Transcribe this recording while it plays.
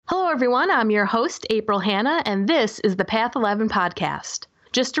everyone. I'm your host, April Hanna, and this is the Path 11 podcast.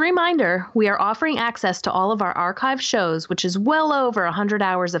 Just a reminder, we are offering access to all of our archive shows, which is well over 100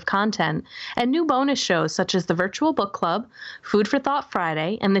 hours of content, and new bonus shows such as the Virtual Book Club, Food for Thought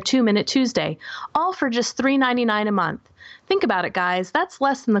Friday, and the 2-Minute Tuesday, all for just $3.99 a month. Think about it, guys. That's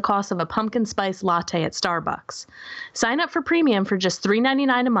less than the cost of a pumpkin spice latte at Starbucks. Sign up for premium for just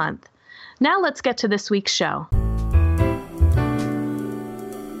 $3.99 a month. Now let's get to this week's show.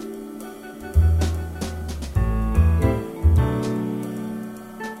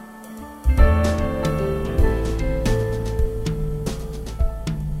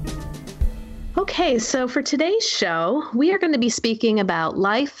 Okay, so for today's show, we are going to be speaking about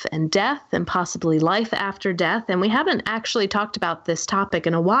life and death and possibly life after death. And we haven't actually talked about this topic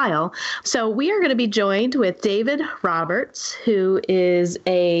in a while. So we are going to be joined with David Roberts, who is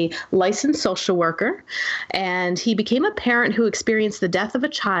a licensed social worker. And he became a parent who experienced the death of a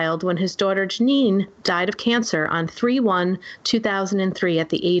child when his daughter Janine died of cancer on 3/1/2003 at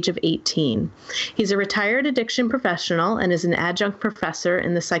the age of 18. He's a retired addiction professional and is an adjunct professor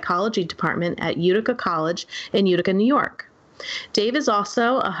in the psychology department at Utica College in Utica, New York. Dave is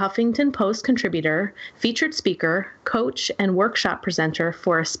also a Huffington Post contributor, featured speaker, coach, and workshop presenter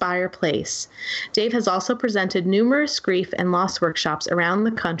for Aspire Place. Dave has also presented numerous grief and loss workshops around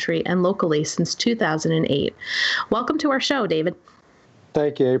the country and locally since 2008. Welcome to our show, David.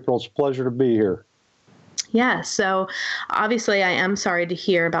 Thank you, April. It's a pleasure to be here. Yeah, so obviously I am sorry to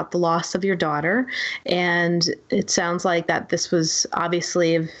hear about the loss of your daughter, and it sounds like that this was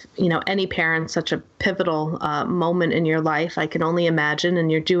obviously, if any parent, such a pivotal moment in your life. I can only imagine, and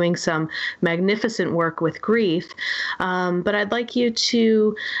you're doing some magnificent work with grief, but I'd like you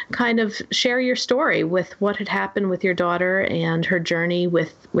to kind of share your story with what had happened with your daughter and her journey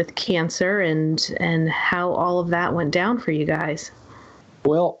with cancer and how all of that went down for you guys.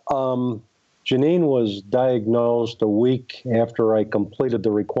 Well, Janine was diagnosed a week after I completed the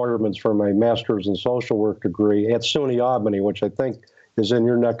requirements for my master's in social work degree at SUNY Albany, which I think is in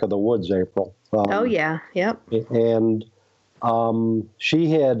your neck of the woods, April. Oh, yeah. Yep. And she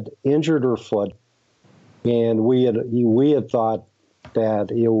had injured her foot, and we had thought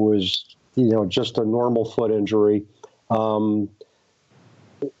that it was, just a normal foot injury.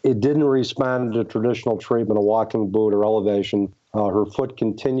 It didn't respond to traditional treatment, a walking boot or elevation. Her foot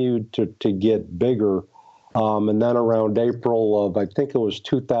continued to get bigger. And then around April of, I think it was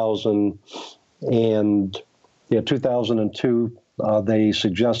 2002, they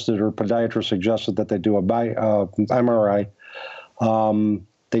suggested, her podiatrist suggested that they do a MRI.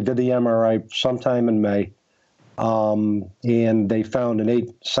 They did the MRI sometime in May, and they found an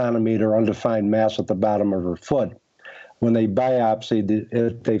 8-centimeter undefined mass at the bottom of her foot. When they biopsied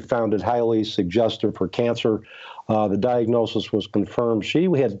it, they found it highly suggestive for cancer. The diagnosis was confirmed. She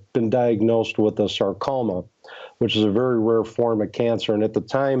had been diagnosed with a sarcoma, which is a very rare form of cancer. And at the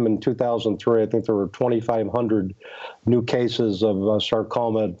time in 2003, I think there were 2,500 new cases of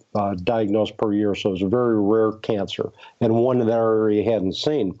sarcoma diagnosed per year. So it was a very rare cancer, and one that our area hadn't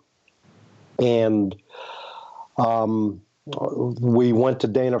seen. And we went to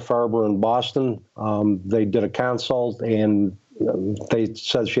Dana-Farber in Boston. They did a consult, and they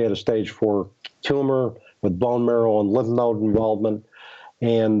said she had a stage 4 tumor with bone marrow and lymph node involvement.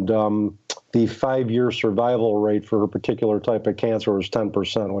 And the 5-year survival rate for her particular type of cancer was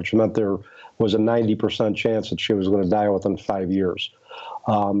 10%, which meant there was a 90% chance that she was going to die within 5 years.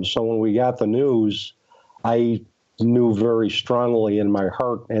 So when we got the news, I knew very strongly in my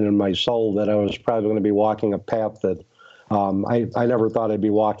heart and in my soul that I was probably going to be walking a path that I never thought I'd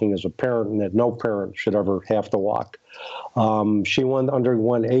be walking as a parent, and that no parent should ever have to walk. She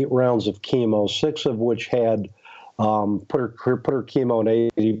underwent 8 rounds of chemo, 6 of which had put her chemo in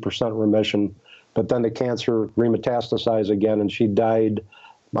 80% remission, but then the cancer remetastasized again, and she died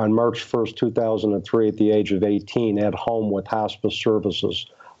on March 1st, 2003 at the age of 18 at home with hospice services.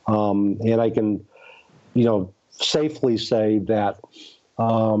 And I can, safely say that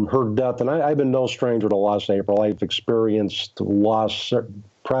her death, and I've been no stranger to loss, April. I've experienced loss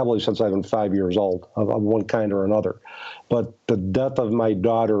probably since I've been 5 years old of one kind or another. But the death of my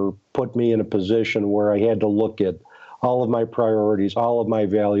daughter put me in a position where I had to look at all of my priorities, all of my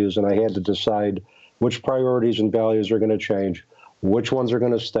values, and I had to decide which priorities and values are going to change, which ones are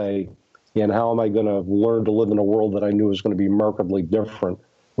going to stay, and how am I going to learn to live in a world that I knew was going to be markedly different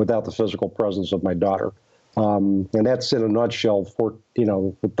without the physical presence of my daughter. And that's in a nutshell for,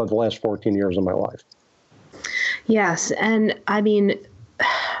 the last 14 years of my life. Yes. And I mean,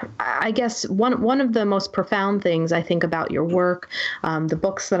 I guess one of the most profound things I think about your work, the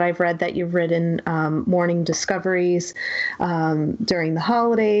books that I've read that you've written, Morning Discoveries, during the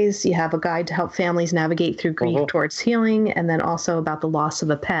holidays, you have a guide to help families navigate through grief towards healing, and then also about the loss of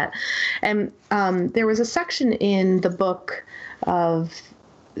a pet. And there was a section in the book of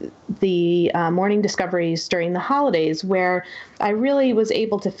the Morning Discoveries during the holidays where I really was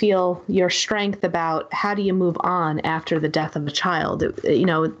able to feel your strength about how do you move on after the death of a child,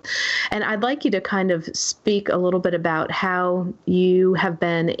 and I'd like you to kind of speak a little bit about how you have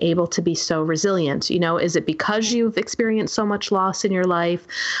been able to be so resilient. Is it because you've experienced so much loss in your life?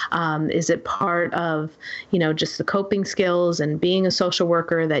 Is it part of, just the coping skills and being a social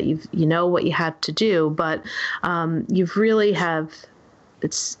worker that you know what you had to do, but you've really have.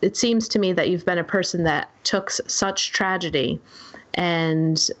 It seems to me that you've been a person that took such tragedy,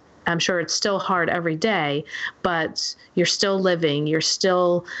 and I'm sure it's still hard every day, but you're still living, you're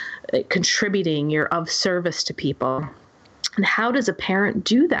still contributing, you're of service to people. And how does a parent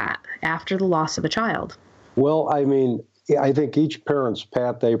do that after the loss of a child? Well, I think each parent's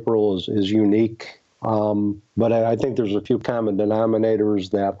path, April, is unique. But I think there's a few common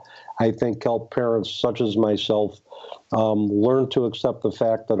denominators that I think help parents such as myself learn to accept the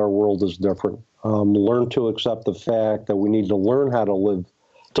fact that our world is different. Learn to accept the fact that we need to learn how to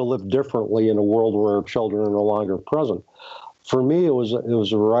live differently in a world where our children are no longer present. For me, it was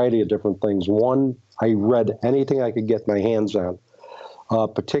a variety of different things. One, I read anything I could get my hands on,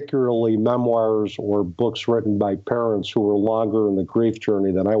 particularly memoirs or books written by parents who were longer in the grief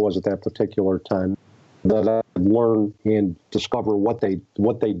journey than I was at that particular time, that I could learn and discover what they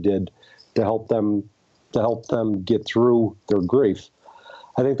did to help them get through their grief.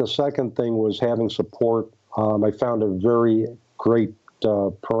 I think the second thing was having support. I found a very great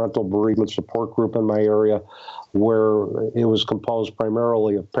parental bereavement support group in my area, where it was composed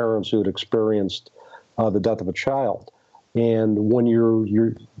primarily of parents who had experienced the death of a child. And when you're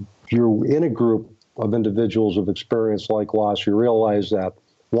in a group of individuals who've experienced like loss, you realize that,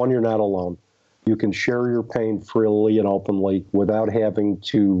 one, you're not alone. You can share your pain freely and openly without having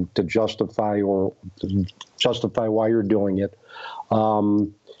to justify why you're doing it.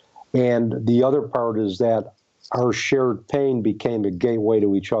 And the other part is that our shared pain became a gateway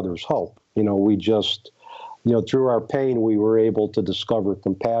to each other's hope. Through our pain, we were able to discover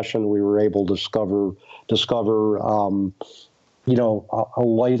compassion. We were able to discover a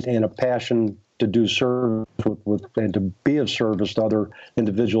light and a passion to do service with and to be of service to other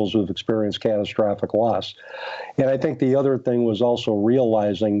individuals who have experienced catastrophic loss. And I think the other thing was also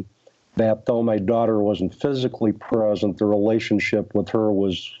realizing that though my daughter wasn't physically present, the relationship with her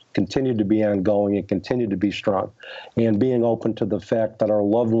continued to be ongoing and continued to be strong. And being open to the fact that our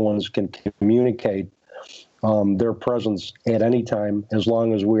loved ones can communicate their presence at any time, as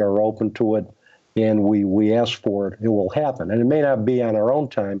long as we are open to it and we ask for it, it will happen. And it may not be on our own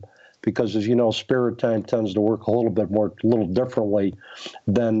time, because, as you know, spirit time tends to work a little differently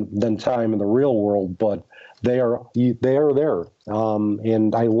than time in the real world, but they are there.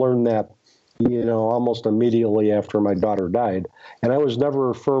 And I learned that, almost immediately after my daughter died. And I was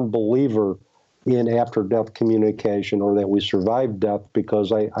never a firm believer in after-death communication or that we survived death,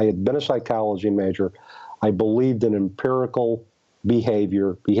 because I had been a psychology major. I believed in empirical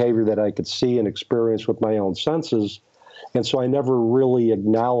behavior that I could see and experience with my own senses. And so I never really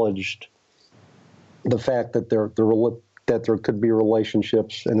acknowledged the fact that there could be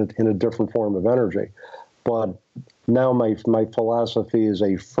relationships in a different form of energy. But now my philosophy is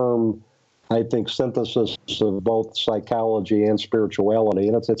a firm, I think, synthesis of both psychology and spirituality,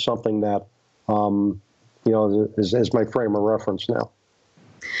 and it's something that is my frame of reference now.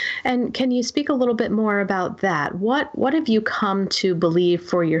 And can you speak a little bit more about that? What have you come to believe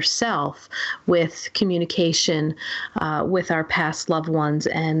for yourself with communication with our past loved ones,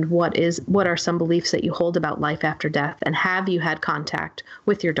 and what are some beliefs that you hold about life after death? And have you had contact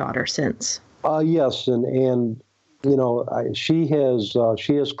with your daughter since? Yes, and she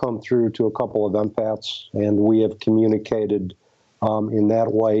has come through to a couple of empaths, and we have communicated in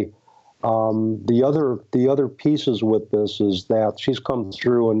that way. The other pieces with this is that she's come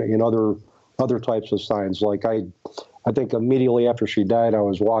through in other types of signs. Like I think immediately after she died, I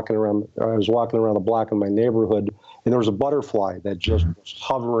was walking around the block in my neighborhood, and there was a butterfly that just was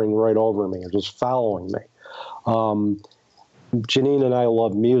hovering right over me and just following me. Janine and I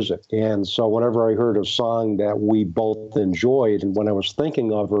love music, and so whenever I heard a song that we both enjoyed, and when I was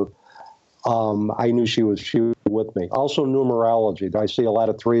thinking of her, I knew she was with me. Also, numerology. I see a lot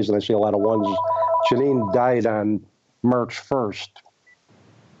of threes and I see a lot of ones. Janine died on March 1st,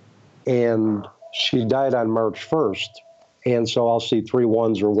 and she died on March 1st. And so I'll see 3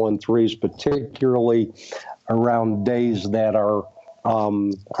 1s or 1 3s, particularly around days that are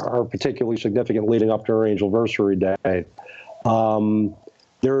particularly significant leading up to our anniversary day.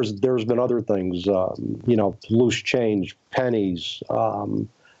 There's been other things, loose change, pennies. I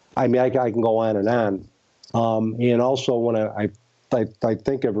can go on and on. And also when I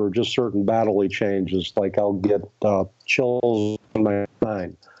think of her, just certain bodily changes, like I'll get chills in my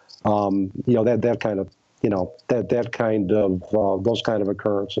spine. That kind of, those kind of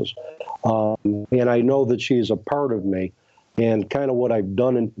occurrences. And I know that she's a part of me. And kind of what I've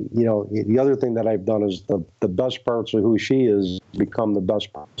done, and the other thing that I've done is the best parts of who she is become the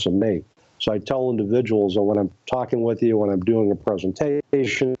best parts of me. So I tell individuals that when I'm talking with you, when I'm doing a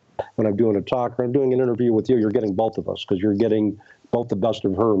presentation, when I'm doing a talk, or I'm doing an interview with you, you're getting both of us, because you're getting both the best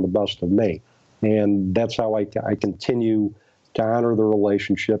of her and the best of me. And that's how I continue to honor the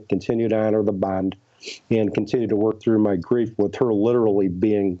relationship, continue to honor the bond, and continue to work through my grief with her literally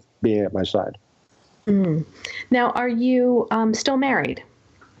being at my side. Mm. Now, are you still married?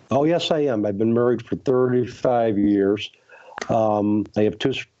 Oh, yes, I am. I've been married for 35 years. I have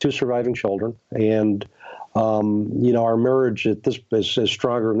two surviving children, and our marriage at this is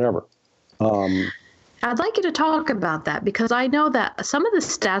stronger than ever. I'd like you to talk about that, because I know that some of the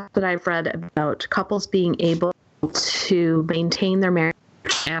stats that I've read about couples being able to maintain their marriage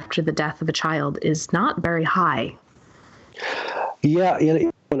after the death of a child is not very high. Yeah,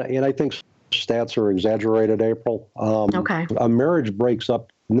 and I think stats are exaggerated, April. Okay. A marriage breaks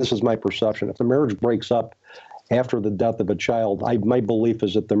up, and this is my perception, if the marriage breaks up after the death of a child, my belief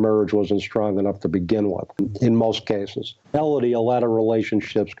is that the marriage wasn't strong enough to begin with, in most cases. In reality, a lot of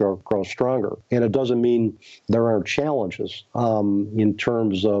relationships grow stronger, and it doesn't mean there aren't challenges in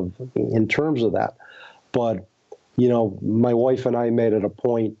terms of that. But, my wife and I made it a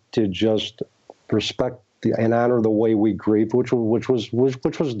point to just respect and honor the way we grieve, which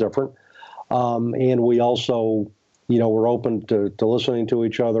was different. And we also, we're open to listening to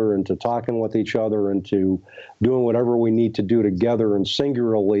each other and to talking with each other and to doing whatever we need to do together and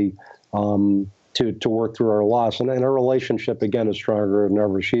singularly to work through our loss. And our relationship, again, is stronger than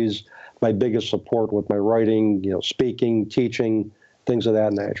ever. She's my biggest support with my writing, speaking, teaching, things of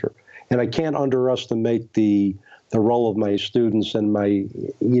that nature. And I can't underestimate the role of my students in my,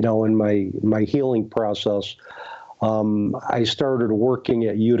 in my healing process. I started working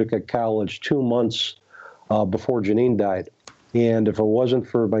at Utica College 2 months before Janine died. And if it wasn't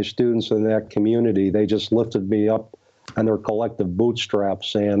for my students in that community, they just lifted me up on their collective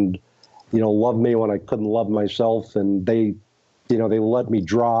bootstraps and, loved me when I couldn't love myself. And they let me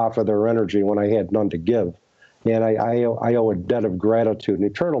draw off of their energy when I had none to give. And I owe a debt of gratitude, an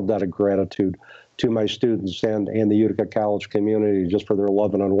eternal debt of gratitude to my students and the Utica College community just for their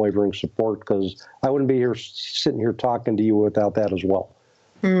love and unwavering support, because I wouldn't be sitting here talking to you without that as well.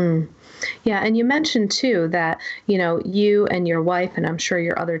 Mm. Yeah, and you mentioned, too, that, you and your wife, and I'm sure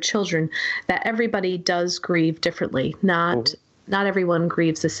your other children, that everybody does grieve differently. Not everyone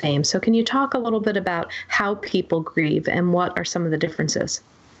grieves the same. So can you talk a little bit about how people grieve and what are some of the differences?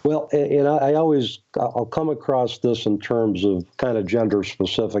 Well, and I'll come across this in terms of kind of gender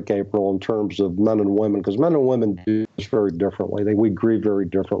specific, April, in terms of men and women, because men and women do this very differently. We grieve very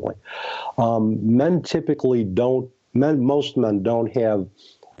differently. Most men don't have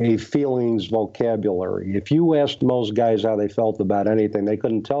a feelings vocabulary. If you asked most guys how they felt about anything, they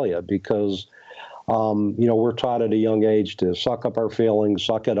couldn't tell you, because, we're taught at a young age to suck up our feelings,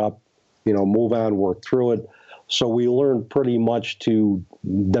 suck it up, move on, work through it. So we learn pretty much to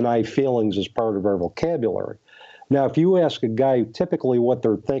deny feelings as part of our vocabulary. Now, if you ask a guy typically what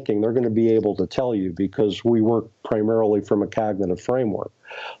they're thinking, they're going to be able to tell you, because we work primarily from a cognitive framework.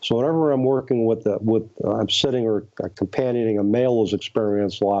 So whenever I'm working I'm sitting or companioning a male who's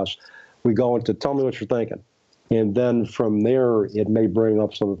experienced loss, we go into tell me what you're thinking. And then from there, it may bring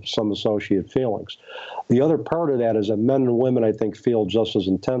up some associated feelings. The other part of that is that men and women, I think, feel just as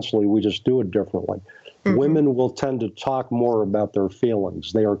intensely. We just do it differently. Mm-hmm. Women will tend to talk more about their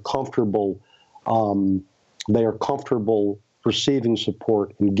feelings. They are comfortable. They are comfortable receiving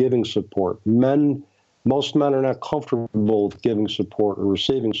support and giving support. Most men are not comfortable with giving support or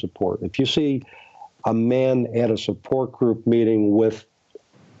receiving support. If you see a man at a support group meeting with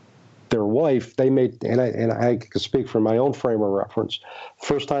their wife, they may, and I can speak from my own frame of reference.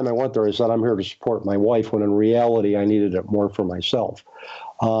 First time I went there, I said, I'm here to support my wife, when in reality, I needed it more for myself.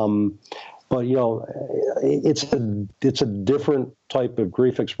 But, it's a different type of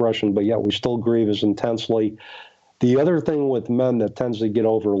grief expression, but yet we still grieve as intensely. The other thing with men that tends to get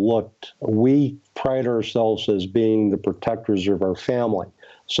overlooked, we pride ourselves as being the protectors of our family.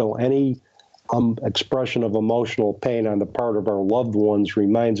 So any expression of emotional pain on the part of our loved ones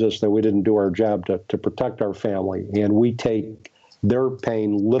reminds us that we didn't do our job to protect our family, and we take their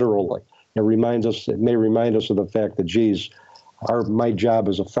pain literally. It may remind us of the fact that, geez, my job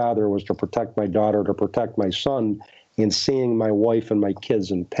as a father was to protect my daughter, to protect my son, and seeing my wife and my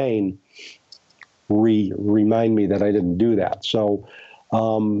kids in pain remind me that I didn't do that. So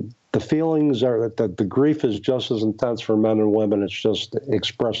the feelings are that the grief is just as intense for men and women. It's just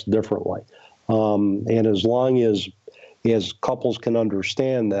expressed differently. And as long as couples can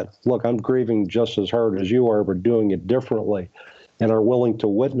understand that, look, I'm grieving just as hard as you are, but doing it differently, and are willing to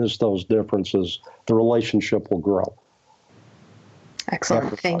witness those differences, the relationship will grow.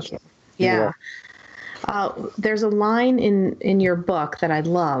 Excellent. Thank you. Yeah. There's a line in your book that I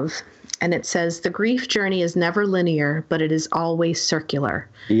love, and it says, "The grief journey is never linear, but it is always circular."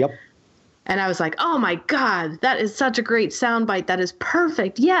 Yep. And I was like, oh my God, that is such a great soundbite. That is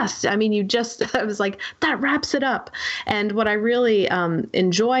perfect. Yes. I mean, I was like, that wraps it up. And what I really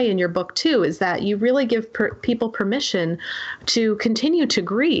enjoy in your book too, is that you really give people permission to continue to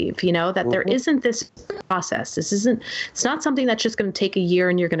grieve, that there isn't this process. It's not something that's just going to take a year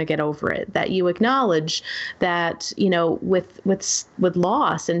and you're going to get over it, that you acknowledge that, with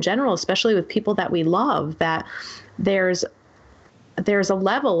loss in general, especially with people that we love, that there's a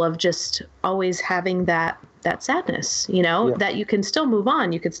level of just always having that sadness, that you can still move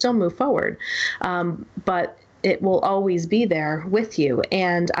on, you can still move forward. But it will always be there with you.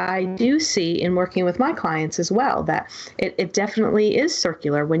 And I do see in working with my clients as well that it definitely is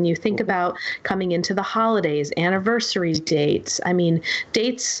circular. When you think about coming into the holidays, anniversary dates, I mean,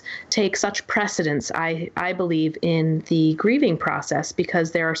 dates take such precedence, I believe, in the grieving process, because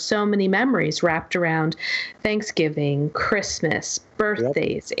there are so many memories wrapped around Thanksgiving, Christmas,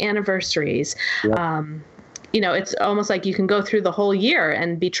 birthdays, anniversaries. It's almost like you can go through the whole year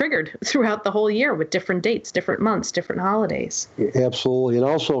and be triggered throughout the whole year with different dates, different months, different holidays. Absolutely. And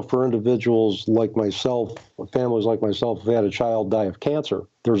also for individuals like myself, families like myself, who've had a child die of cancer,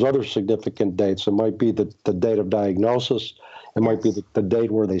 there's other significant dates. It might be the date of diagnosis. It might be the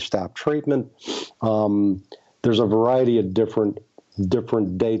date where they stop treatment. There's a variety of different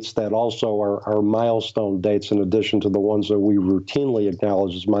dates that also are milestone dates, in addition to the ones that we routinely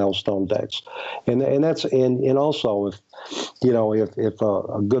acknowledge as milestone dates. And also if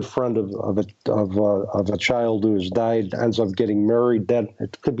a good friend of a child who has died ends up getting married, then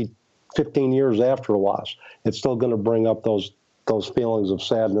it could be 15 years after a loss. It's still going to bring up those feelings of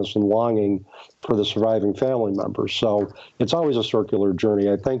sadness and longing for the surviving family members. So it's always a circular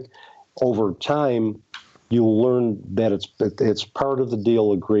journey. I think over time, you learn that it's part of the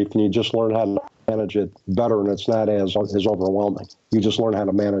deal of grief, and you just learn how to manage it better, and it's not as overwhelming. You just learn how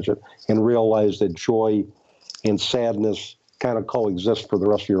to manage it and realize that joy and sadness kind of coexist for the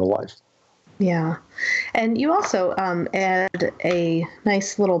rest of your life. Yeah. And you also add a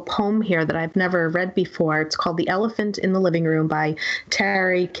nice little poem here that I've never read before. It's called "The Elephant in the Living Room" by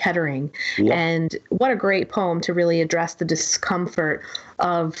Terry Kettering. Yep. And what a great poem to really address the discomfort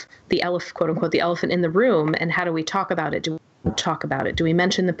of the quote unquote, the elephant in the room. And how do we talk about it? Do we talk about it? Do we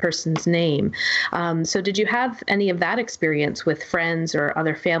mention the person's name? So did you have any of that experience with friends or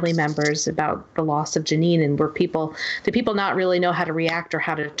other family members about the loss of Janine? And did people not really know how to react or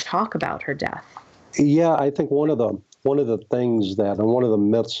how to talk about her death? Yeah, I think one of the things and one of the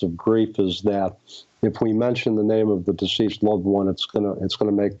myths of grief is that if we mention the name of the deceased loved one, it's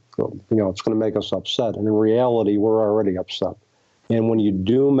gonna make us upset. And in reality, we're already upset. And when you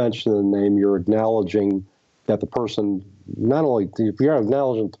do mention the name, you're acknowledging that the person, you're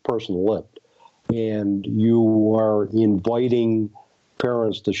acknowledging that the person lived, and you are inviting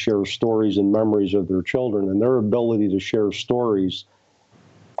parents to share stories and memories of their children, and their ability to share stories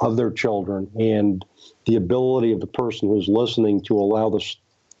of their children, and the ability of the person who's listening to allow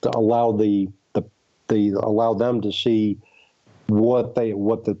them to see what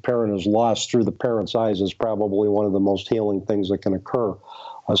the parent has lost through the parent's eyes is probably one of the most healing things that can occur.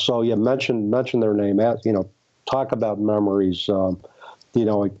 So yeah, mention their name. Talk about memories. Share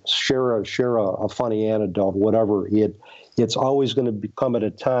a funny anecdote. Whatever. It's always going to come at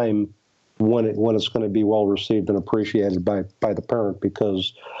a time when it's going to be well received and appreciated by the parent,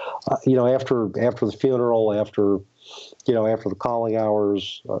 because after the funeral, after the calling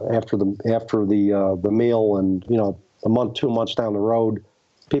hours, after the meal, and a month, 2 months down the road,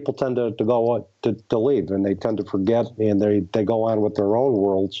 people tend to leave, and they tend to forget, and they go on with their own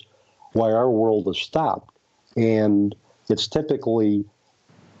worlds, while our world is stopped. And it's typically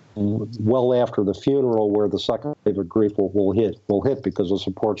well after the funeral where the second wave of grief will hit because the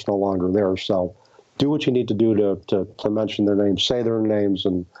support's no longer there. So do what you need to do to mention their names, say their names,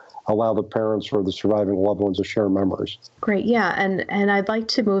 and allow the parents or the surviving loved ones to share memories. Great. Yeah. And I'd like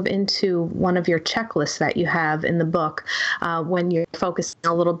to move into one of your checklists that you have in the book when you're focusing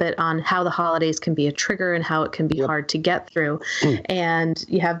a little bit on how the holidays can be a trigger and how it can be hard to get through. And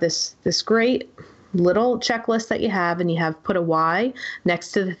you have this great little checklist that you have, and you have put a Y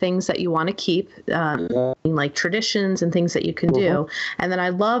next to the things that you want to keep, like traditions and things that you can do. And then I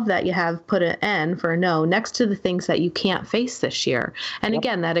love that you have put an N for a no next to the things that you can't face this year. And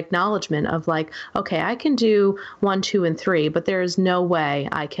again, that acknowledgement of like, okay, I can do 1, 2, and 3, but there is no way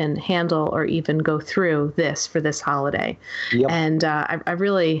I can handle or even go through this for this holiday. And I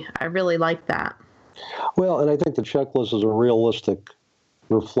really like that. Well, and I think the checklist is a realistic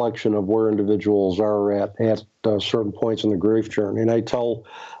reflection of where individuals are at certain points in the grief journey. And I tell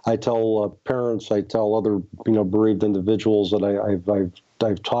parents, I tell other bereaved individuals that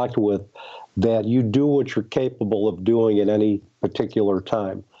I've talked with, that you do what you're capable of doing at any particular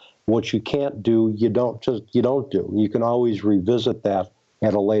time. What you can't do, you don't do. You can always revisit that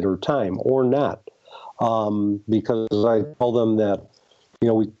at a later time or not, because I tell them that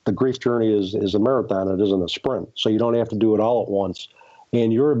the grief journey is a marathon. It isn't a sprint. So you don't have to do it all at once.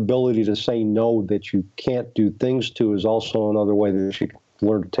 And your ability to say no that you can't do things to is also another way that you can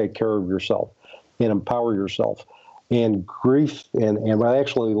learn to take care of yourself and empower yourself. And grief and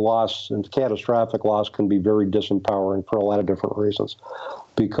actually loss and catastrophic loss can be very disempowering for a lot of different reasons,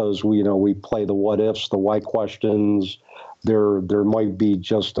 because we play the what ifs, the why questions. There might be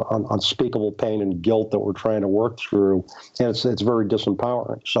just unspeakable pain and guilt that we're trying to work through, and it's very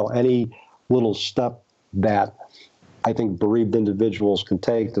disempowering. So any little step that I think bereaved individuals can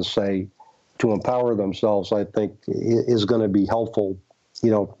take to empower themselves, I think is going to be helpful,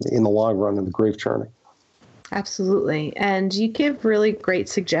 in the long run in the grief journey. Absolutely. And you give really great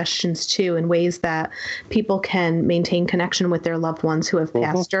suggestions, too, in ways that people can maintain connection with their loved ones who have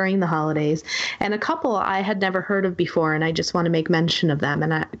passed during the holidays. And a couple I had never heard of before, and I just want to make mention of them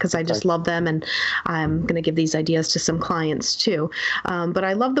because I just love them, and I'm going to give these ideas to some clients, too. But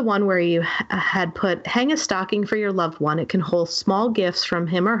I love the one where you had put, hang a stocking for your loved one. It can hold small gifts from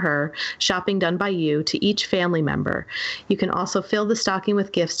him or her, shopping done by you, to each family member. You can also fill the stocking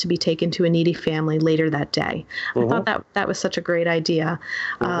with gifts to be taken to a needy family later that day. I thought that was such a great idea.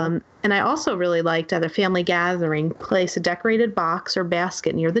 And I also really liked at a family gathering, place a decorated box or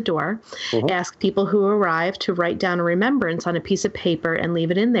basket near the door, ask people who arrive to write down a remembrance on a piece of paper and leave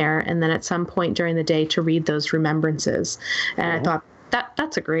it in there, and then at some point during the day to read those remembrances. And I thought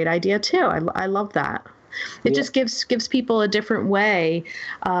that's a great idea too. I love that. It just gives people a different way,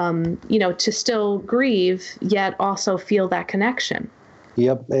 to still grieve, yet also feel that connection.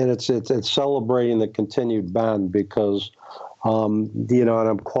 Yep, and it's celebrating the continued bond, because, and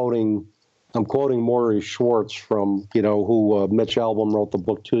I'm quoting Maury Schwartz from, who Mitch Albom wrote the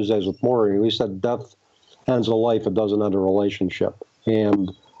book Tuesdays with Maury. He said, "Death ends a life, it doesn't end a relationship."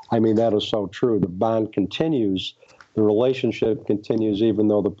 And I mean, that is so true. The bond continues, the relationship continues, even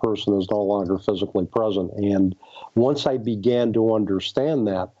though the person is no longer physically present. And once I began to understand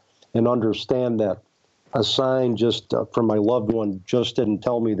that, a sign just from my loved one just didn't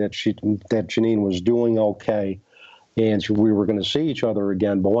tell me that Janine was doing okay and we were going to see each other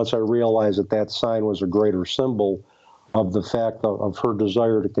again. But once I realized that sign was a greater symbol of the fact of her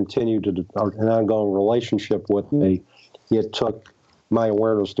desire to continue an ongoing relationship with me, it took my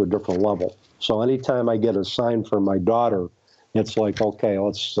awareness to a different level. So anytime I get a sign from my daughter, it's like, okay,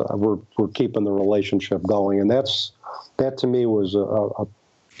 we're keeping the relationship going. And that to me was a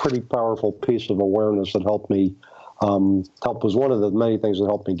pretty powerful piece of awareness that helped me. Was one of the many things that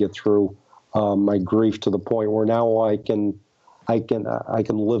helped me get through my grief to the point where now I can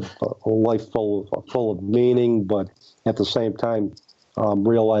live a life full of meaning, but at the same time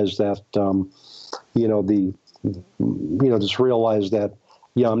realize that just realize that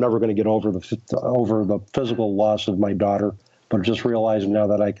I'm never going to get over the physical loss of my daughter, but just realizing now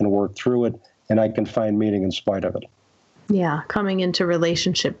that I can work through it and I can find meaning in spite of it. Yeah, coming into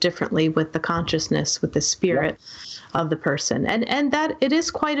relationship differently with the consciousness, with the spirit of the person. And that it is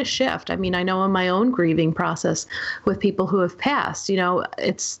quite a shift. I mean, I know in my own grieving process with people who have passed,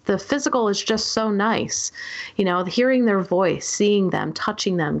 it's the physical is just so nice, hearing their voice, seeing them,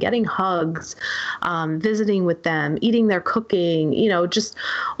 touching them, getting hugs, visiting with them, eating their cooking, just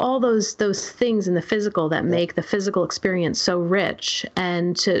all those things in the physical that make the physical experience so rich.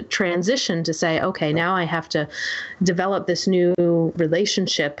 And to transition to say, okay, now I have to develop this new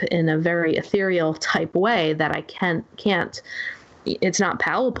relationship in a very ethereal type way that I can't, it's not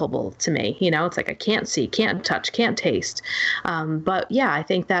palpable to me. It's like I can't see, can't touch, can't taste. But yeah, I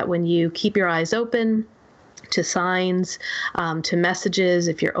think that when you keep your eyes open to signs, to messages,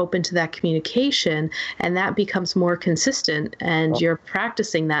 if you're open to that communication, and that becomes more consistent and you're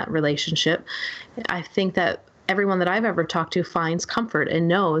practicing that relationship, I think that everyone that I've ever talked to finds comfort and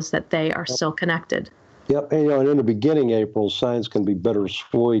knows that they are still connected. Yep. And, and in the beginning, April, signs can be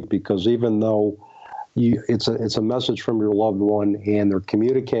bittersweet because even though it's a message from your loved one and they're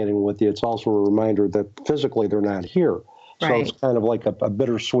communicating with you, it's also a reminder that physically they're not here. So Right. it's kind of like a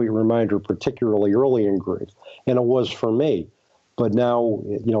bittersweet reminder, particularly early in grief. And it was for me. But now,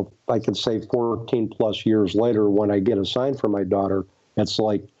 I can say 14 plus years later, when I get a sign from my daughter, it's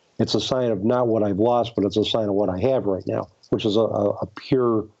like, it's a sign of not what I've lost, but it's a sign of what I have right now, which is a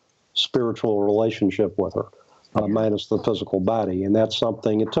pure spiritual relationship with her, minus the physical body. And that's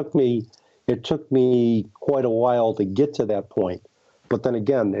something, it took me quite a while to get to that point. But then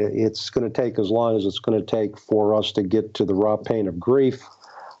again, it's going to take as long as it's going to take for us to get to the raw pain of grief,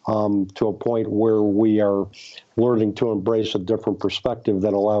 to a point where we are learning to embrace a different perspective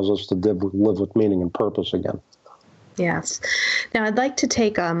that allows us to live with meaning and purpose again. Yes. Now, I'd like to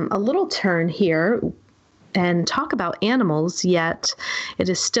take a little turn here and talk about animals, yet it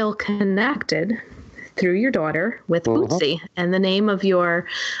is still connected through your daughter with Bootsy. And the name of your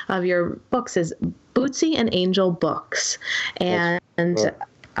books is Bootsy and Angel Books. And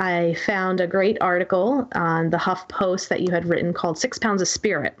I found a great article on the HuffPost that you had written called 6 Pounds of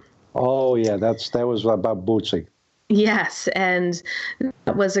Spirit. Oh, yeah, that was about Bootsy. Yes, and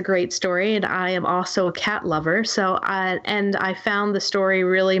that was a great story, and I am also a cat lover, so I found the story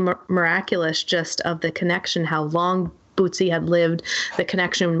really miraculous, just of the connection, how long Bootsy had lived, the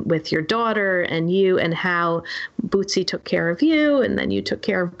connection with your daughter and you, and how Bootsy took care of you, and then you took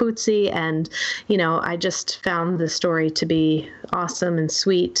care of Bootsy, and, I just found the story to be awesome and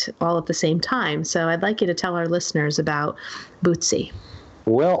sweet all at the same time. So I'd like you to tell our listeners about Bootsy.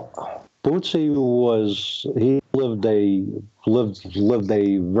 Well, Bootsy lived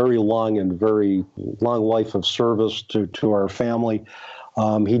a very long and very long life of service to our family.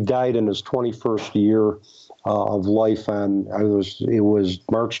 He died in his 21st year of life it was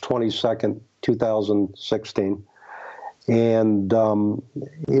March 22nd, 2016. And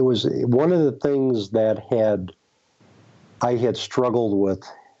it was one of the things that I had struggled with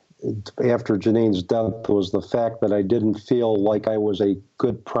after Janine's death was the fact that I didn't feel like I was a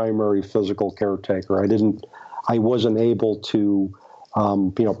good primary physical caretaker. I wasn't able to,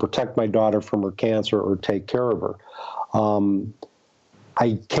 protect my daughter from her cancer or take care of her.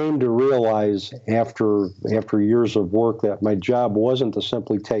 I came to realize after years of work that my job wasn't to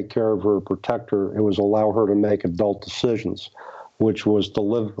simply take care of her or protect her. It was allow her to make adult decisions, which was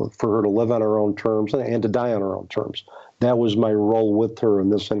for her to live on her own terms and to die on her own terms. That was my role with her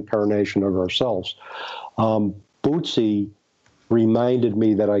in this incarnation of ourselves. Bootsy reminded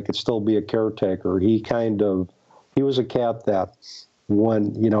me that I could still be a caretaker. He was a cat that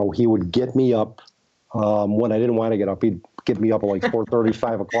when, he would get me up when I didn't want to get up. He'd get me up at like 4:30,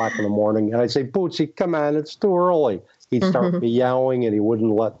 5 o'clock in the morning. And I'd say, Bootsy, come on, it's too early. He'd start meowing and he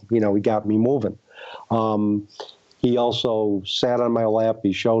wouldn't let, he got me moving. He also sat on my lap.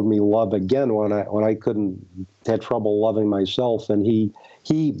 He showed me love again when I had trouble loving myself. And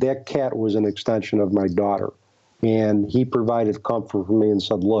that cat was an extension of my daughter. And he provided comfort for me and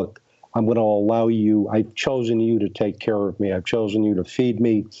said, look, I'm going to allow you, I've chosen you to take care of me. I've chosen you to feed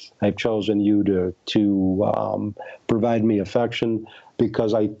me. I've chosen you to provide me affection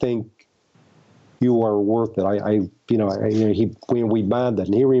because I think you are worth it. We bonded,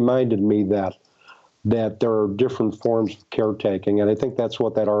 and he reminded me that there are different forms of caretaking, and I think that's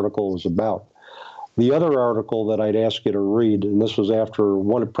what that article was about. The other article that I'd ask you to read, and this was after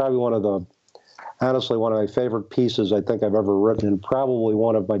honestly one of my favorite pieces I think I've ever written, and probably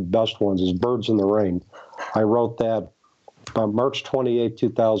one of my best ones, is Birds in the Rain. I wrote that on March 28,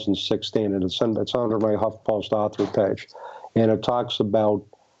 2016, and it's under my HuffPost author page. And it talks about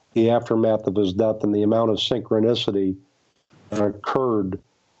the aftermath of his death and the amount of synchronicity that occurred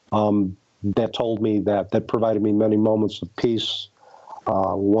that told me that provided me many moments of peace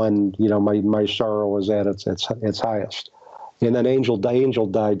when my sorrow was at its highest. And then Angel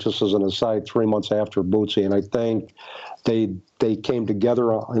died, just as an aside, 3 months after Bootsy, and I think they came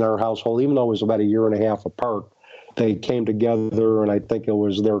together in our household, even though it was about a year and a half apart. They came together, and I think it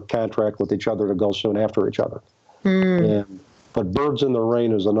was their contract with each other to go soon after each other. But Birds in the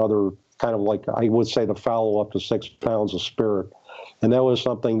Rain is another kind of like, I would say, the follow-up to 6 Pounds of Spirit. And that was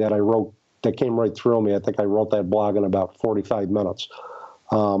something that I wrote that came right through me. I think I wrote that blog in about 45 minutes.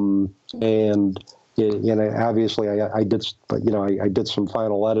 Obviously I did some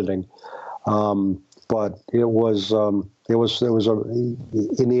final editing. But but it was in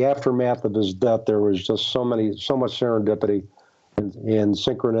the aftermath of his death, there was just so much serendipity and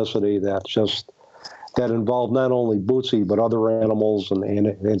synchronicity that involved not only Bootsy but other animals, and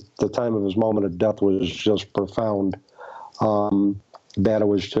at the time of his moment of death was just profound. That it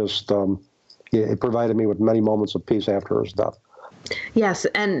was just it provided me with many moments of peace after his death. Yes,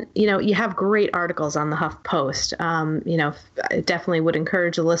 and you have great articles on the HuffPost. I definitely would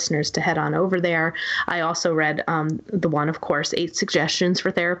encourage the listeners to head on over there. I also read the one, of course, 8 Suggestions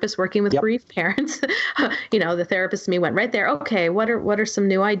for Therapists Working with Bereaved Parents. The therapist in me went right there. Okay, what are some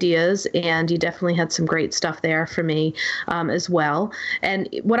new ideas? And you definitely had some great stuff there for me as well. And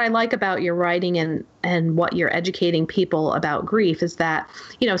what I like about your writing and what you're educating people about grief is that,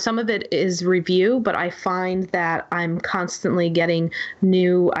 some of it is review, but I find that I'm constantly getting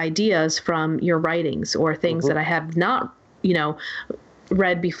new ideas from your writings or things that I have not,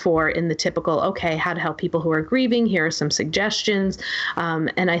 read before in the typical, okay, how to help people who are grieving. Here are some suggestions.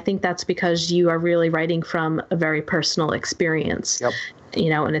 And I think that's because you are really writing from a very personal experience,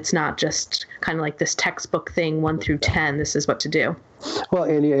 and it's not just kind of like this textbook thing, 1 through 10, this is what to do. Well,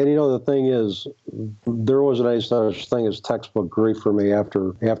 and the thing is, there wasn't any such thing as textbook grief for me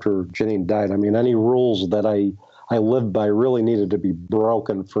after Janine died. I mean, any rules that I lived by really needed to be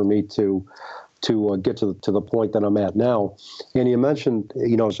broken for me to get to the point that I'm at now. And you mentioned,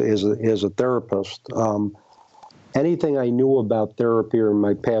 as a therapist, anything I knew about therapy or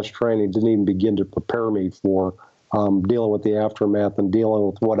my past training didn't even begin to prepare me for dealing with the aftermath and dealing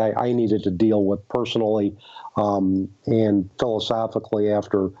with what I needed to deal with personally and philosophically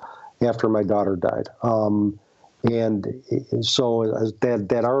after my daughter died. And so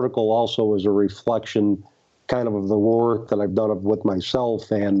that article also is a reflection kind of the work that I've done with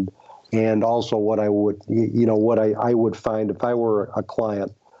myself and also what I would, I would find if I were a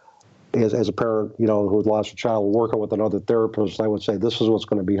client as a parent, who had lost a child, working with another therapist, I would say, this is what's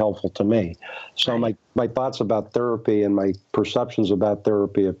going to be helpful to me. So my thoughts about therapy and my perceptions about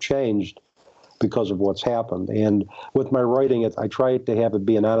therapy have changed because of what's happened. And with my writing, I try to have it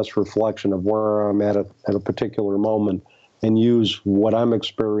be an honest reflection of where I'm at a particular moment and use what I'm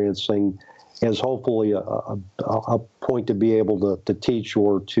experiencing as hopefully a point to be able to teach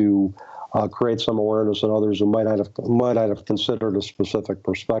or to create some awareness in others who might not have considered a specific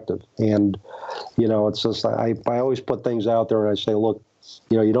perspective. And it's just I always put things out there and I say, look,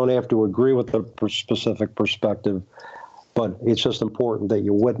 you don't have to agree with the specific perspective, but it's just important that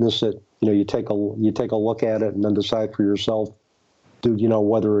you witness it. You take a look at it and then decide for yourself,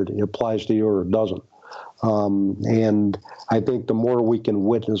 whether it applies to you or it doesn't. And I think the more we can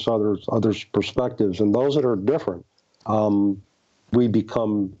witness others' perspectives and those that are different, we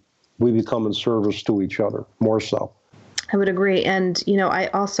become in service to each other more so. I would agree. And, I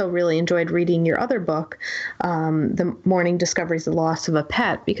also really enjoyed reading your other book, The Mourning Discoveries the Loss of a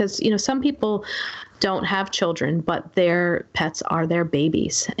Pet, because, some people don't have children, but their pets are their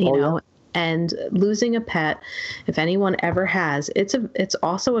babies, you know. And losing a pet, if anyone ever has, it's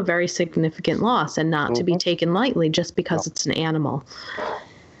also a very significant loss and not to be taken lightly just because it's an animal.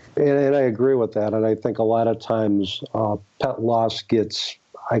 And I agree with that. And I think a lot of times pet loss gets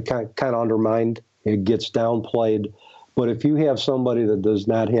kind of undermined. It gets downplayed. But if you have somebody that does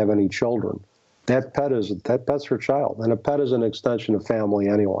not have any children, that pet's her child, and a pet is an extension of family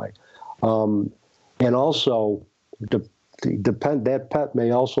anyway. And also, that pet may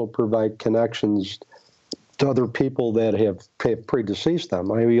also provide connections to other people that have predeceased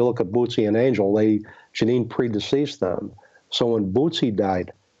them. I mean, you look at Bootsy and Angel; Janine predeceased them. So when Bootsy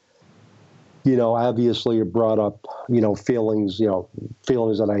died, obviously it brought up, feelings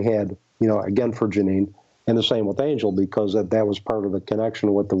that I had, again for Janine, and the same with Angel, because that was part of the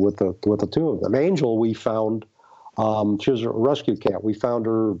connection with the two of them. Angel, we found, she was a rescue cat. We found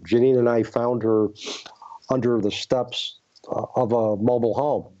her. Janine and I found her under the steps of a mobile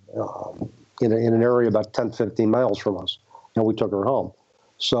home in an area about 10, 15 miles from us, and we took her home.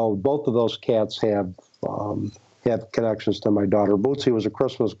 So both of those cats have connections to my daughter. Bootsy was a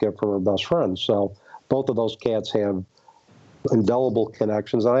Christmas gift from her best friend. So both of those cats have indelible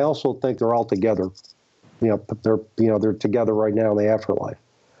connections. And I also think they're all together. They're together right now in the afterlife.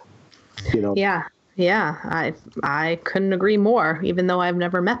 Yeah. I couldn't agree more, even though I've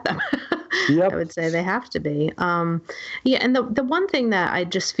never met them. Yep. I would say they have to be. And the one thing that I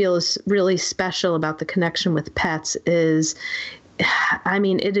just feel is really special about the connection with pets is,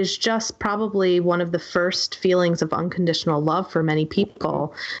 it is just probably one of the first feelings of unconditional love for many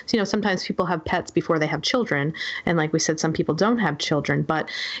people. So, sometimes people have pets before they have children. And like we said, some people don't have children. But,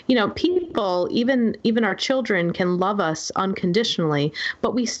 people, even our children, can love us unconditionally,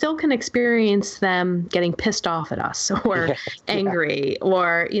 but we still can experience them getting pissed off at us or angry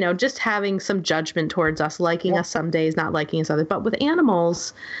or, just having some judgment towards us, liking us some days, not liking us others. But with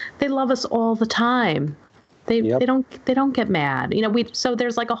animals, they love us all the time. They don't get mad. So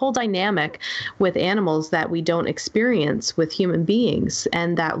there's like a whole dynamic with animals that we don't experience with human beings,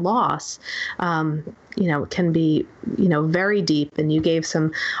 and that loss can be, very deep. And you gave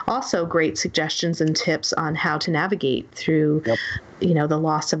some also great suggestions and tips on how to navigate through, the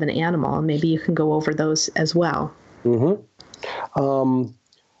loss of an animal. And maybe you can go over those as well.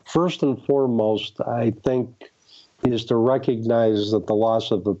 First and foremost, I think, is to recognize that the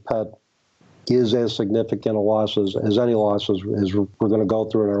loss of a pet is as significant a loss as any losses as we're going to go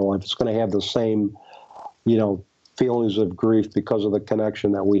through in our life. It's going to have the same, feelings of grief because of the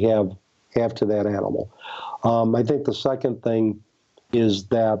connection that we have to that animal. I think the second thing is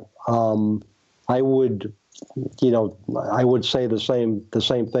that I would say the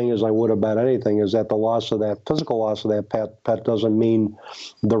same thing as I would about anything, is that the loss of that physical loss of that pet doesn't mean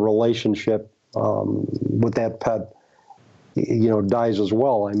the relationship with that pet dies as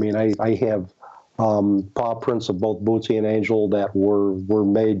well. I mean, I have paw prints of both Bootsy and Angel that were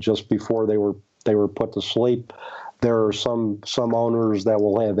made just before they were put to sleep. There are some owners that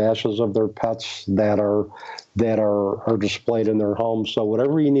will have ashes of their pets that are displayed in their home. So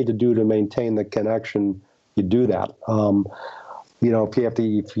whatever you need to do to maintain the connection, you do that.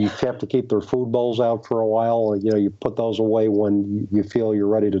 If you have to keep their food bowls out for a while, you put those away when you feel you're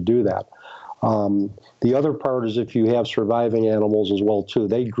ready to do that. The other part is if you have surviving animals as well too,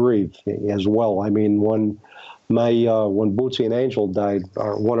 they grieve as well. I mean, when Bootsy and Angel died,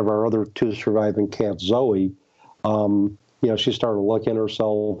 one of our other two surviving cats, Zoe, she started looking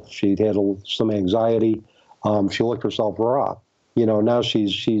herself. She had some anxiety. She looked herself raw. Now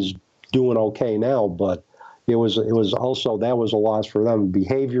she's doing okay now, but it was also, that was a loss for them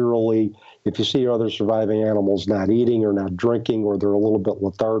behaviorally. If you see your other surviving animals not eating or not drinking, or they're a little bit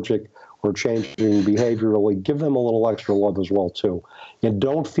lethargic or changing behaviorally, give them a little extra love as well too. And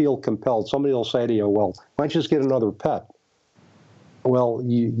don't feel compelled. Somebody will say to you, well, why don't you just get another pet? Well,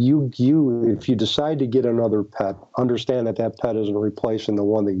 you if you decide to get another pet, understand that pet isn't replacing the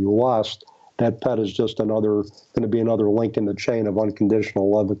one that you lost. That pet is just going to be another link in the chain of unconditional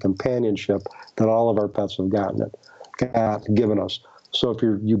love and companionship that all of our pets have given us. So if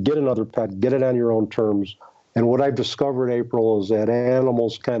you get another pet, get it on your own terms. And what I've discovered, April, is that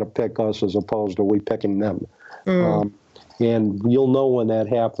animals kind of pick us as opposed to we picking them. And you'll know when that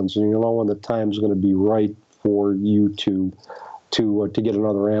happens, and you'll know when the time's going to be right for you to get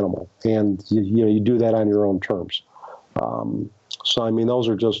another animal. And you do that on your own terms. So I mean, those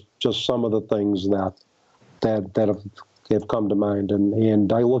are just some of the things that have come to mind.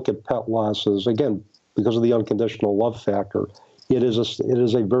 And I look at pet losses again because of the unconditional love factor. It is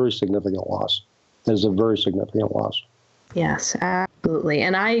a very significant loss. It is a very significant loss. Yes, absolutely.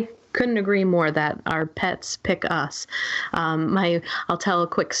 And I couldn't agree more that our pets pick us. I'll tell a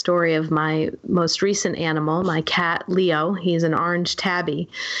quick story of my most recent animal, my cat, Leo. He's an orange tabby.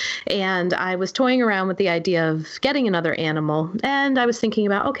 And I was toying around with the idea of getting another animal. And I was thinking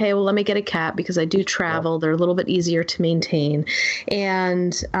about, okay, well, let me get a cat because I do travel. They're a little bit easier to maintain.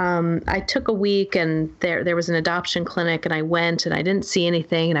 And I took a week, and there was an adoption clinic, and I went, and I didn't see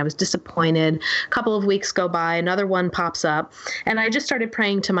anything, and I was disappointed. A couple of weeks go by, another one pops up, and I just started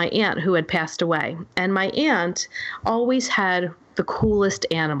praying to my aunt who had passed away. And my aunt always had the coolest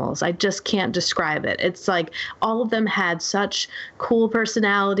animals. I just can't describe it. It's like all of them had such cool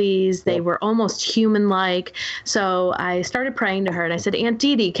personalities. They were almost human-like. So I started praying to her, and I said, Aunt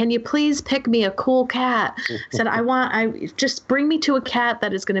Dee Dee, can you please pick me a cool cat? I said, just bring me to a cat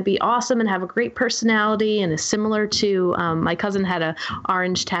that is going to be awesome and have a great personality and is similar to, my cousin had a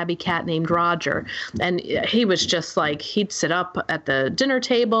orange tabby cat named Roger. And he was just like, he'd sit up at the dinner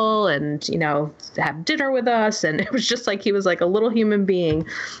table and, have dinner with us. And it was just like, he was like a little human being,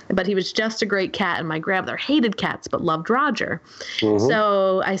 but he was just a great cat. And my grandmother hated cats but loved Roger.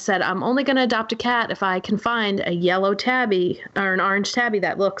 So I said, I'm only going to adopt a cat if I can find a yellow tabby or an orange tabby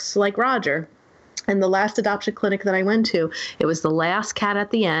that looks like Roger. And the last adoption clinic that I went to, it was the last cat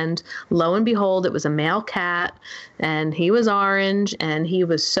at the end. Lo and behold, it was a male cat, and he was orange, and he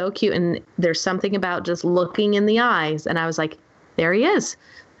was so cute. And there's something about just looking in the eyes, and I was like, there he is.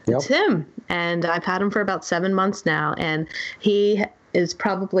 It's him. And I've had him for about 7 months now. And he is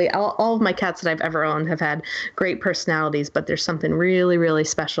probably all of my cats that I've ever owned have had great personalities, but there's something really, really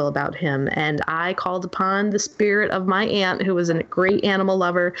special about him. And I called upon the spirit of my aunt, who was a great animal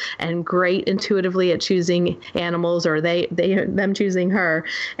lover and great intuitively at choosing animals, or them choosing her.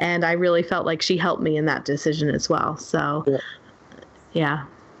 And I really felt like she helped me in that decision as well. So, yeah.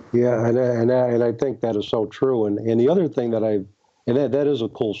 Yeah, and I think that is so true. And the other thing that that is a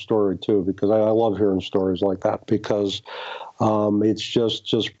cool story too, because I love hearing stories like that, because it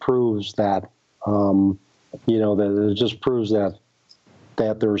just proves that that it just proves that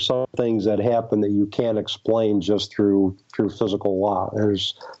there are some things that happen that you can't explain just through physical law.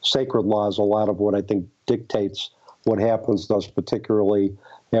 There's sacred laws, a lot of what I think dictates what happens to us, particularly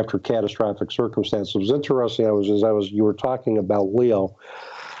after catastrophic circumstances. It was interesting. You were talking about Leo.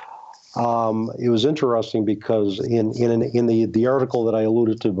 It was interesting because in the article that I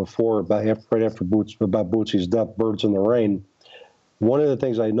alluded to before right after Bootsy's death, Birds in the Rain, one of the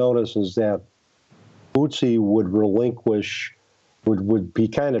things I noticed is that Bootsy would be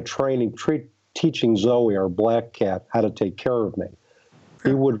kind of teaching Zoe, our black cat, how to take care of me.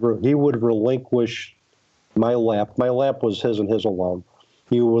 He would relinquish my lap. My lap was his and his alone.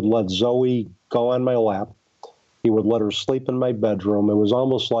 He would let Zoe go on my lap. He would let her sleep in my bedroom. It was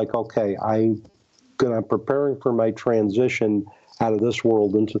almost like, okay, I'm preparing for my transition out of this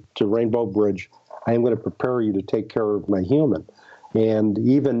world to Rainbow Bridge. I am going to prepare you to take care of my human. And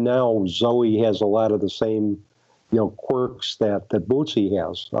even now, Zoe has a lot of the same, quirks that Bootsy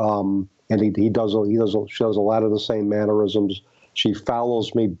has. And she does a lot of the same mannerisms. She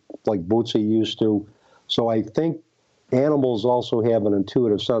follows me like Bootsy used to. So I think animals also have an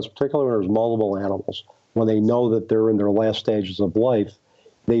intuitive sense, particularly when there's multiple animals. When they know that they're in their last stages of life,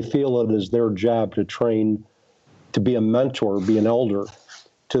 they feel it is their job to train, to be a mentor, be an elder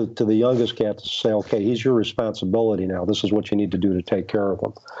to the youngest cat, to say, okay, he's your responsibility now. This is what you need to do to take care of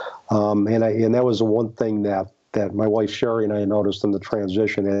him. And that was the one thing that my wife Sherry and I noticed in the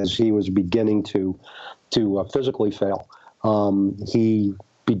transition as he was beginning to physically fail. He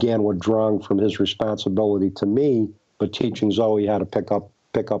began withdrawing from his responsibility to me, but teaching Zoe how to pick up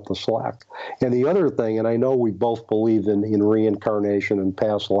the slack. And the other thing, and I know we both believe in reincarnation and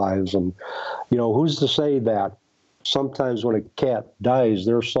past lives, and who's to say that sometimes when a cat dies,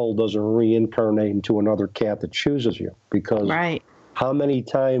 their soul doesn't reincarnate into another cat that chooses you? Because how many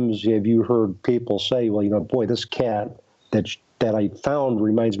times have you heard people say, well, boy, this cat that I found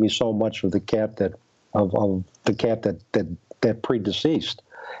reminds me so much of the cat that predeceased.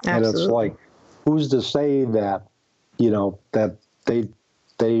 Absolutely. And it's like, who's to say that that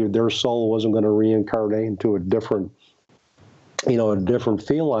their soul wasn't going to reincarnate into a different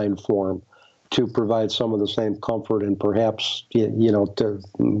feline form to provide some of the same comfort and perhaps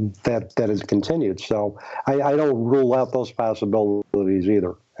that is continued. So I don't rule out those possibilities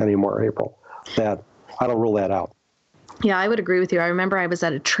either anymore, April. That I don't rule that out. Yeah, I would agree with you. I remember I was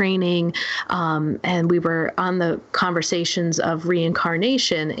at a training and we were on the conversations of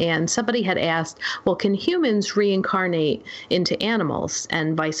reincarnation, and somebody had asked, well, can humans reincarnate into animals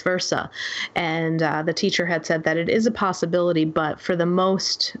and vice versa? And the teacher had said that it is a possibility, but for the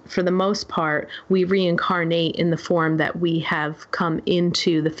most part, we reincarnate in the form that we have come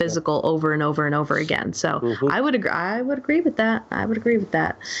into the physical over and over and over again. So I would agree with that.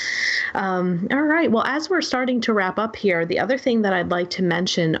 All right. Well, as we're starting to wrap up here, the other thing that I'd like to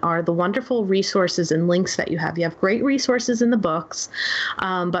mention are the wonderful resources and links that you have. You have great resources in the books,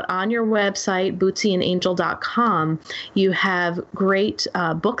 but on your website, bootsyandangel.com, you have great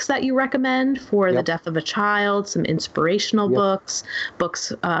books that you recommend for the death of a child, some inspirational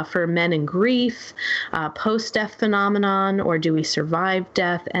books for men in grief, post-death phenomenon, or do we survive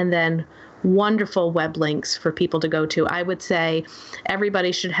death, and then wonderful web links for people to go to. I would say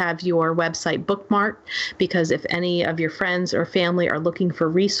everybody should have your website bookmarked, because if any of your friends or family are looking for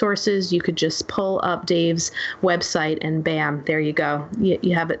resources, you could just pull up Dave's website and bam, there you go.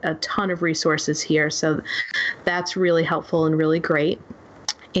 You have a ton of resources here. So that's really helpful and really great.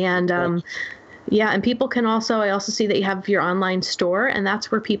 And and people can I also see that you have your online store, and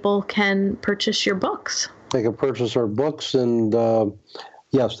that's where people can purchase your books. They can purchase our books, and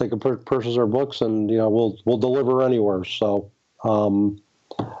yes, they can purchase our books, and we'll deliver anywhere. So,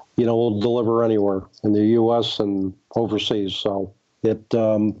 we'll deliver anywhere in the U.S. and overseas. So it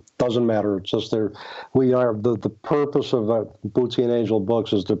doesn't matter. It's just the purpose of Bootsy and Angel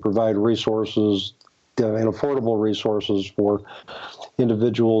Books is to provide resources and affordable resources for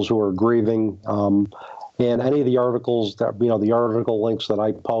individuals who are grieving. And any of the articles the article links that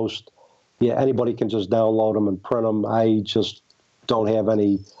I post, anybody can just download them and print them. I just don't have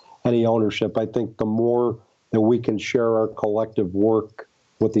any ownership. I think the more that we can share our collective work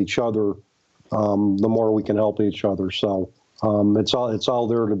with each other, the more we can help each other. So it's all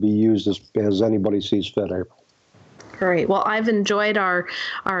there to be used as anybody sees fit, April. Great. Well, I've enjoyed our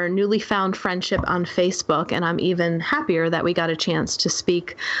newly found friendship on Facebook, and I'm even happier that we got a chance to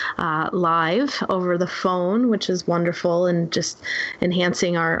speak live over the phone, which is wonderful and just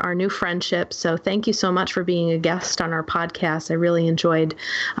enhancing our new friendship. So thank you so much for being a guest on our podcast. I really enjoyed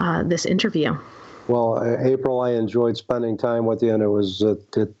this interview. Well, April, I enjoyed spending time with you, and it was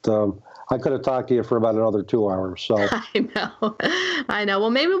I could have talked to you for about another 2 hours. So I know. Well,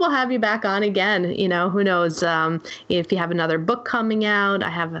 maybe we'll have you back on again. You know, who knows? If you have another book coming out, I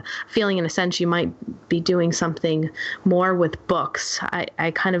have a feeling, in a sense, you might be doing something more with books.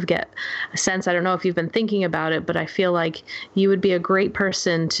 I kind of get a sense. I don't know if you've been thinking about it, but I feel like you would be a great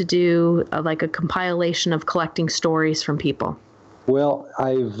person to do like a compilation of collecting stories from people. Well,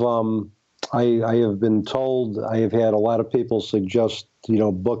 I have been told, I have had a lot of people suggest,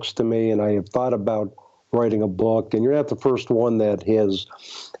 books to me, and I have thought about writing a book, and you're not the first one that has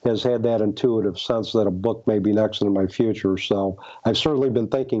had that intuitive sense that a book may be next in my future. So I've certainly been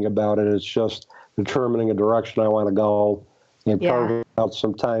thinking about it. It's just determining a direction I want to go and carving out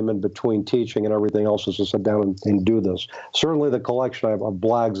some time in between teaching and everything else is to sit down and do this. Certainly the collection of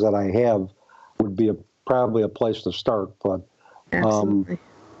blogs that I have would be probably a place to start, but absolutely.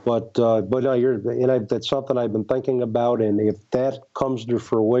 But no, that's something I've been thinking about, and if that comes to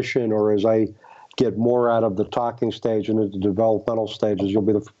fruition, or as I get more out of the talking stage and into the developmental stages, you'll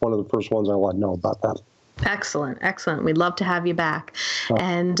be one of the first ones I'll let know about that. Excellent. We'd love to have you back.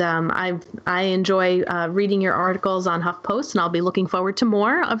 And I enjoy reading your articles on HuffPost, and I'll be looking forward to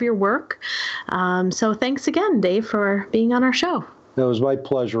more of your work. So thanks again, Dave, for being on our show. It was my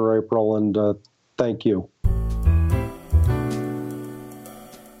pleasure, April, and thank you.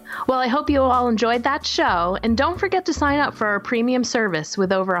 Well, I hope you all enjoyed that show, and don't forget to sign up for our premium service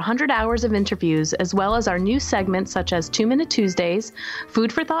with over 100 hours of interviews, as well as our new segments such as 2-Minute Tuesdays,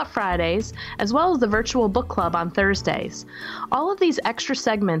 Food for Thought Fridays, as well as the virtual book club on Thursdays. All of these extra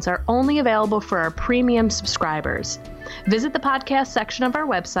segments are only available for our premium subscribers. Visit the podcast section of our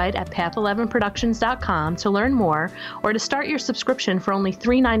website at path11productions.com to learn more, or to start your subscription for only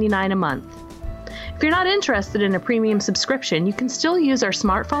 $3.99 a month. If you're not interested in a premium subscription, you can still use our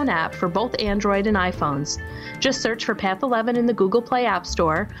smartphone app for both Android and iPhones. Just search for Path 11 in the Google Play App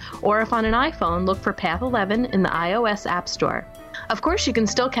Store, or if on an iPhone, look for Path 11 in the iOS App Store. Of course, you can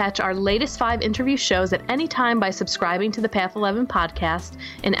still catch our latest 5 interview shows at any time by subscribing to the Path 11 podcast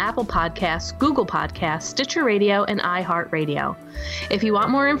in Apple Podcasts, Google Podcasts, Stitcher Radio, and iHeartRadio. If you want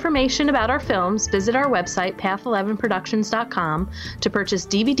more information about our films, visit our website, path11productions.com, to purchase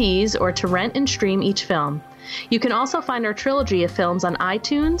DVDs or to rent and stream each film. You can also find our trilogy of films on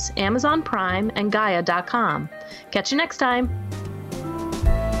iTunes, Amazon Prime, and Gaia.com. Catch you next time.